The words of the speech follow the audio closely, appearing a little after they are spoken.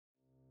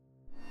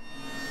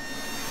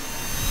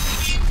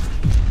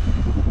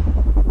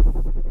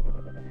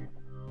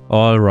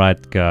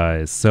Alright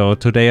guys, so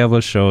today I will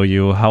show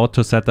you how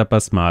to set up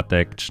a smart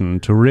action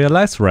to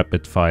realize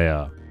rapid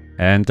fire.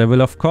 And I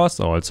will of course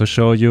also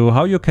show you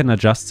how you can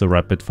adjust the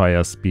rapid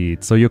fire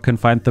speed so you can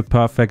find the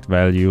perfect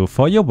value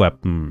for your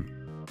weapon.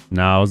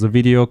 Now the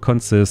video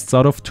consists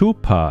out of two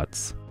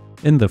parts.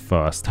 In the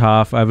first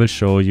half I will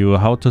show you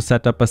how to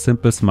set up a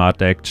simple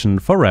smart action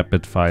for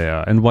rapid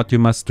fire and what you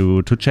must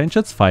do to change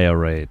its fire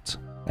rate.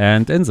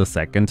 And in the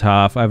second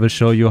half I will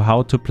show you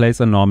how to place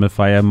a normal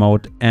fire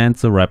mode and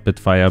the rapid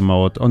fire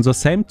mode on the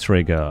same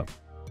trigger.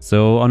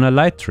 So on a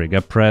light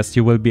trigger press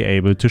you will be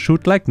able to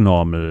shoot like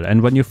normal,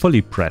 and when you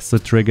fully press the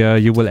trigger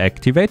you will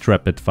activate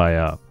rapid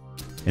fire.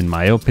 In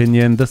my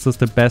opinion this is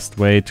the best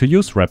way to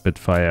use rapid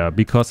fire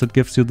because it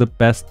gives you the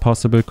best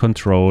possible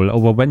control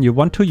over when you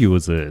want to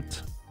use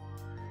it.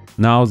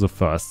 Now the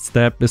first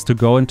step is to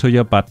go into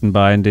your button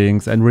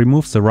bindings and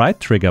remove the right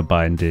trigger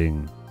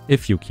binding.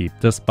 If you keep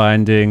this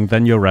binding,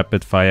 then your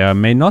rapid fire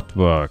may not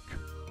work.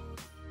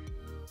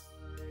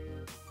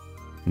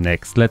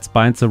 Next, let's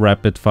bind the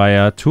rapid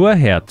fire to a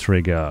hair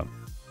trigger.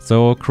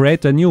 So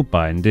create a new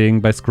binding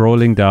by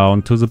scrolling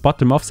down to the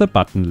bottom of the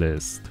button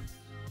list.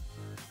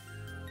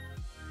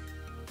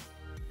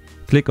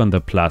 Click on the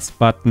plus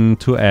button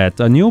to add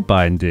a new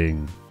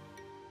binding.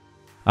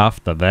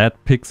 After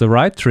that, pick the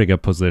right trigger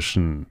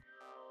position.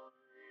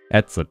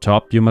 At the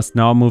top you must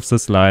now move the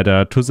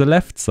slider to the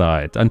left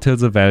side until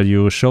the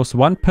value shows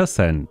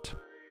 1%.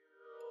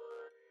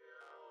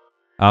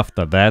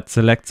 After that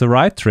select the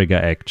right trigger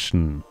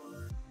action.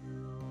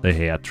 The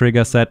hair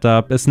trigger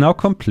setup is now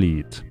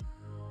complete.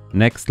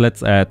 Next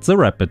let's add the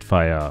rapid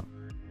fire.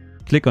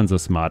 Click on the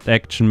Smart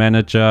Action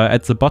Manager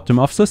at the bottom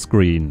of the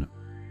screen.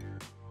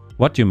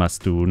 What you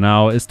must do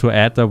now is to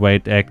add a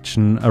wait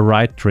action, a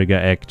right trigger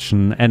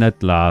action and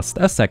at last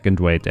a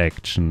second wait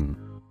action.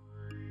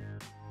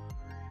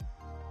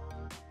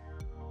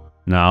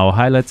 Now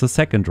highlight the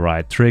second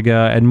right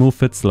trigger and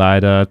move its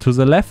slider to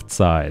the left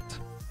side.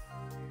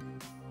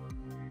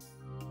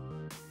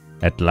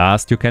 At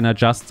last you can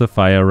adjust the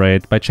fire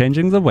rate by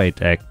changing the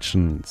wait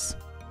actions.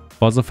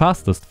 For the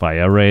fastest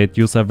fire rate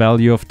use a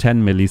value of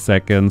 10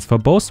 milliseconds for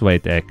both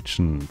wait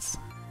actions.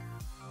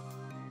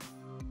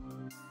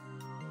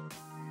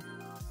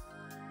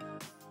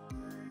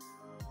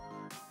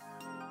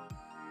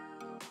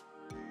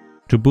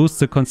 To boost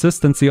the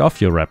consistency of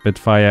your rapid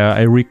fire,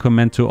 I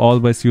recommend to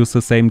always use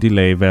the same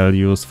delay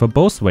values for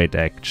both wait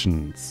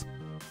actions.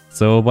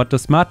 So what the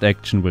smart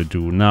action will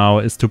do now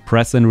is to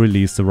press and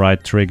release the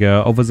right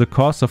trigger over the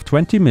course of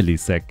 20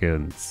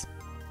 milliseconds.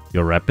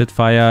 Your rapid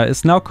fire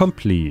is now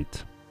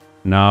complete.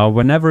 Now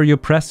whenever you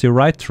press your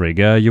right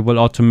trigger you will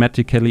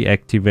automatically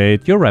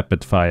activate your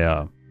rapid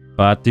fire.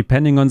 But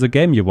depending on the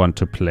game you want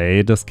to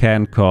play, this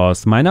can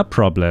cause minor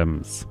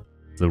problems.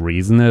 The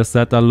reason is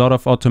that a lot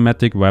of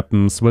automatic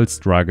weapons will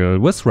struggle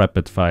with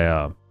rapid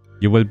fire.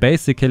 You will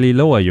basically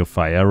lower your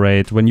fire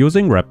rate when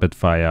using rapid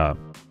fire.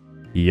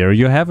 Here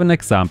you have an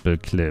example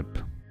clip.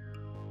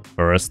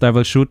 First I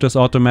will shoot this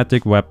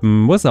automatic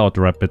weapon without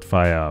rapid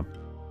fire.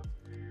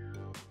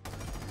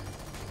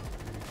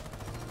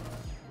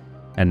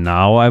 And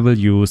now I will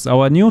use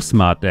our new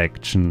smart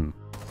action.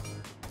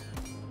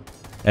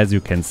 As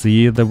you can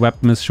see, the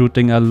weapon is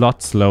shooting a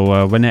lot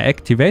slower when I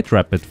activate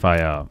rapid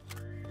fire.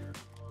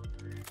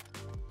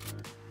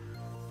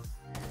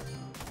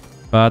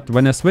 But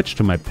when I switch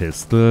to my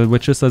pistol,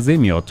 which is a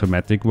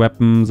semi-automatic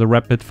weapon, the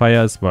rapid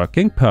fire is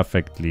working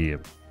perfectly.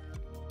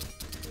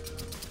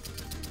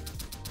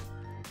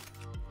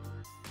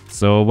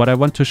 So what I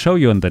want to show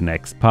you in the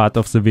next part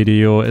of the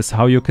video is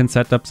how you can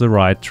set up the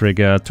right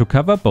trigger to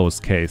cover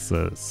both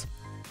cases.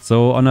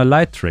 So on a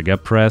light trigger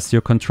press,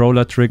 your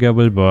controller trigger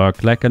will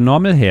work like a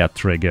normal hair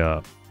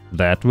trigger.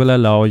 That will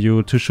allow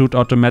you to shoot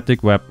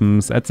automatic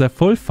weapons at their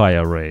full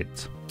fire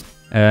rate.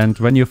 And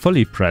when you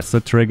fully press the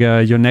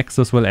trigger, your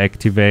Nexus will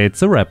activate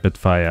the rapid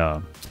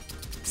fire.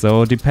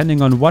 So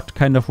depending on what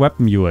kind of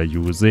weapon you are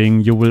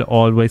using, you will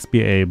always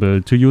be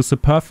able to use the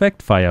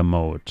perfect fire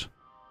mode.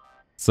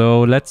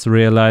 So let's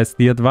realize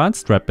the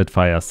advanced rapid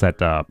fire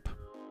setup.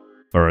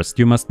 First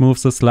you must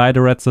move the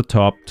slider at the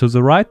top to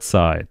the right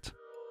side.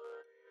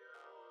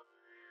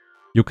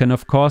 You can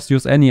of course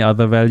use any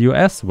other value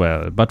as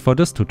well, but for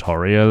this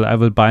tutorial I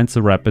will bind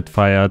the rapid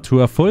fire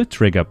to a full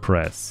trigger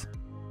press.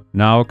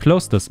 Now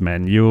close this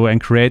menu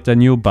and create a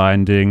new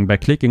binding by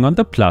clicking on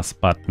the plus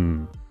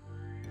button.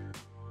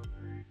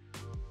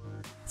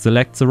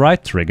 Select the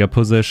right trigger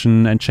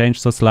position and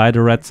change the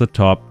slider at the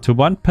top to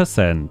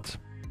 1%.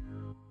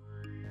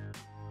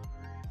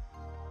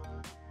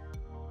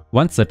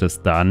 Once that is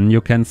done,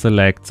 you can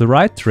select the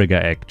right trigger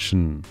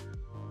action.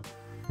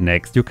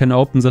 Next you can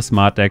open the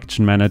Smart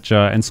Action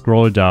Manager and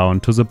scroll down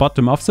to the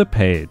bottom of the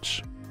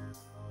page.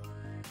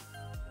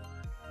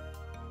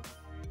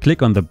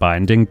 Click on the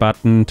binding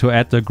button to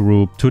add a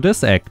group to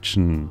this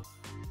action.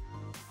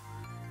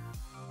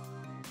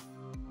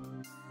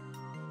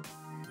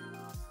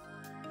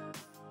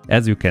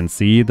 As you can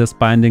see, this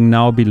binding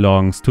now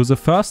belongs to the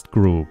first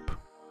group.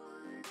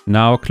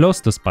 Now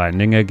close this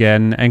binding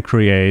again and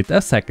create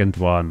a second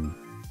one.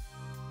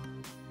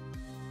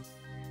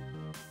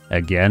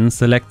 Again,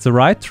 select the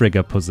right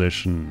trigger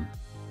position.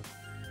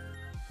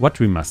 What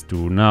we must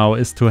do now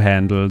is to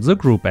handle the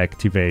group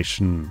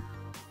activation.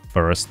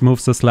 First,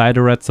 move the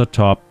slider at the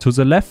top to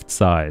the left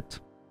side.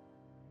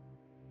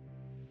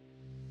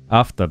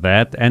 After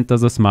that, enter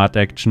the Smart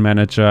Action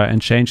Manager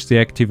and change the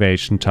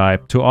activation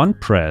type to On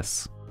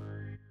Press.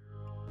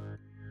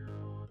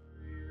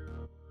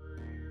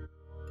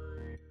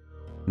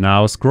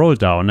 Now scroll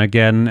down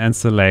again and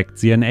select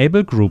the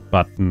Enable Group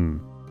button.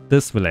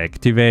 This will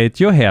activate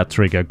your hair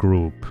trigger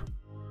group.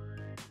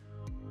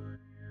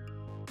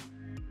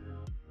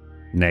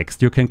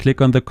 Next, you can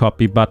click on the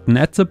Copy button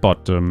at the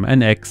bottom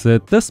and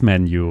exit this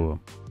menu.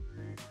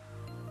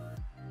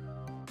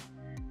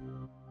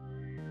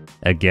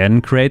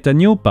 Again, create a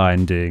new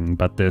binding,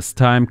 but this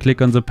time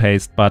click on the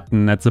Paste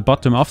button at the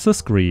bottom of the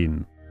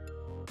screen.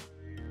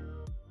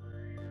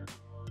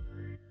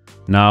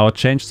 Now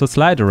change the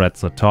slider at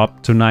the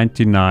top to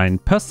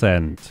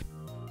 99%.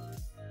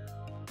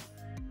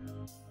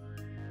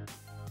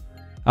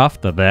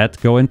 After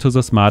that, go into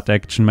the Smart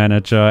Action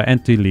Manager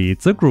and delete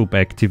the group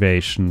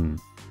activation.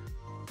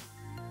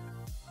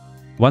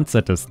 Once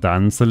that is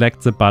done,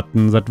 select the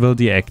button that will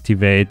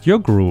deactivate your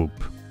group.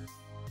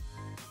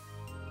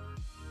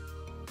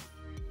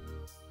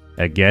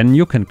 Again,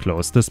 you can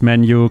close this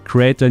menu,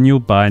 create a new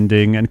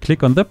binding and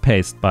click on the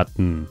Paste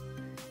button.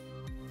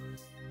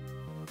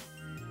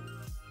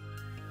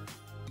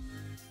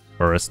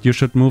 First, you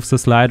should move the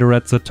slider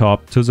at the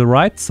top to the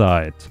right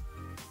side.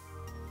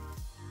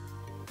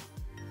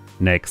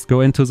 Next, go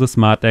into the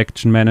Smart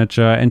Action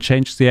Manager and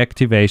change the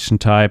activation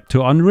type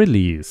to On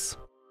Release.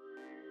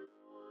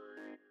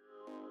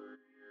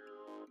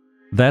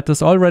 That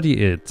is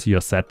already it,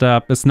 your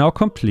setup is now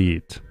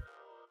complete.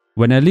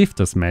 When I leave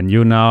this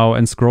menu now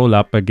and scroll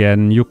up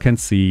again, you can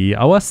see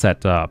our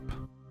setup.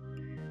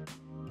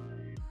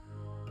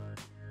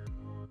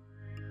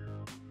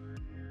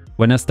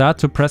 When I start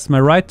to press my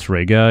right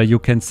trigger, you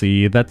can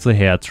see that the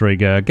hair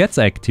trigger gets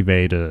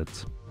activated.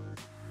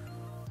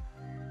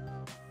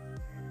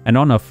 And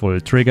on a full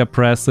trigger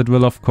press, it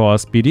will of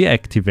course be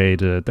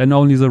deactivated and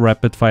only the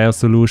rapid fire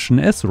solution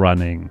is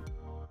running.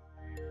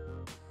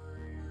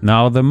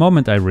 Now, the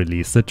moment I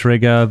release the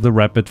trigger, the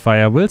rapid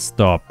fire will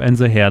stop and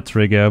the hair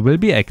trigger will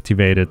be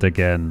activated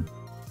again.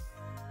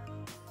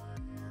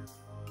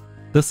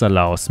 This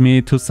allows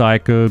me to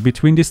cycle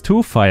between these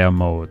two fire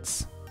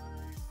modes.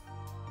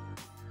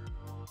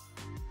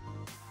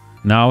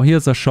 Now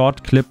here's a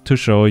short clip to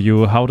show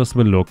you how this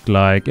will look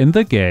like in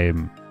the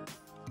game.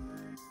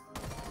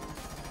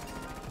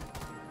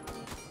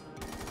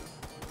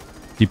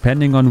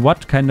 Depending on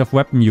what kind of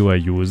weapon you are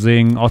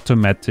using,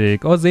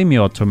 automatic or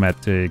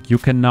semi-automatic, you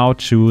can now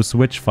choose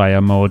which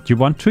fire mode you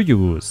want to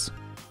use.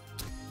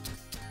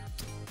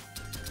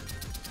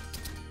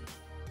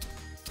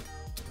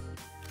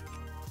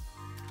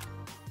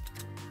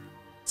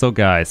 So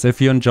guys,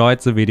 if you enjoyed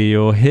the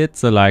video, hit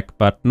the like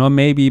button or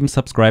maybe even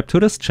subscribe to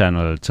this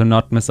channel to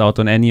not miss out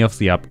on any of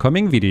the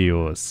upcoming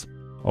videos.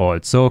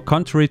 Also,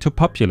 contrary to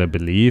popular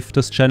belief,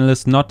 this channel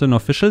is not an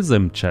official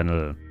XIM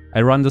channel.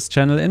 I run this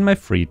channel in my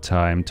free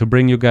time to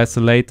bring you guys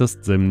the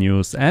latest XIM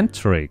news and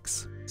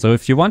tricks. So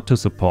if you want to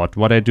support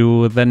what I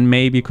do, then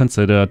maybe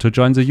consider to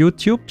join the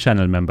YouTube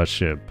channel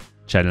membership.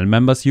 Channel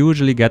members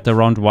usually get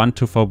around 1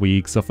 to 4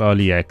 weeks of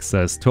early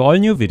access to all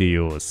new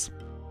videos.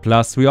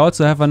 Plus, we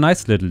also have a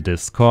nice little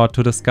Discord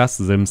to discuss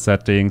XIM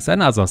settings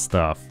and other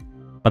stuff.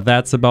 But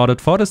that's about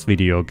it for this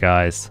video,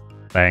 guys.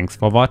 Thanks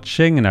for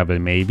watching and I will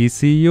maybe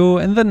see you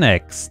in the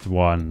next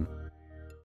one.